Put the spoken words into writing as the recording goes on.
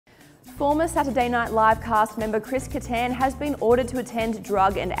Former Saturday Night Live cast member Kattan has been ordered to attend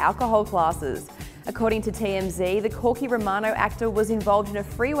drug and alcohol classes. According to TMZ, the Corky Romano actor was involved in a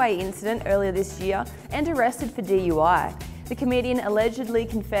freeway incident earlier this year and arrested for DUI. The comedian allegedly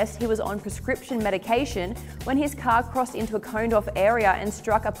confessed he was on prescription medication when his car crossed into a coned-off area and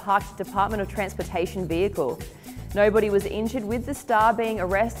struck a parked Department of Transportation vehicle. Nobody was injured, with the star being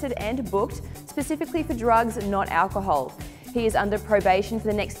arrested and booked specifically for drugs, not alcohol. He is under probation for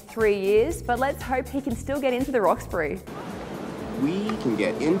the next 3 years, but let's hope he can still get into the Roxbury. We can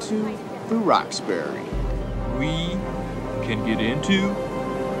get into the Roxbury. We can get into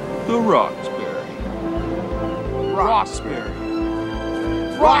the Roxbury. Roxbury.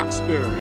 Roxbury.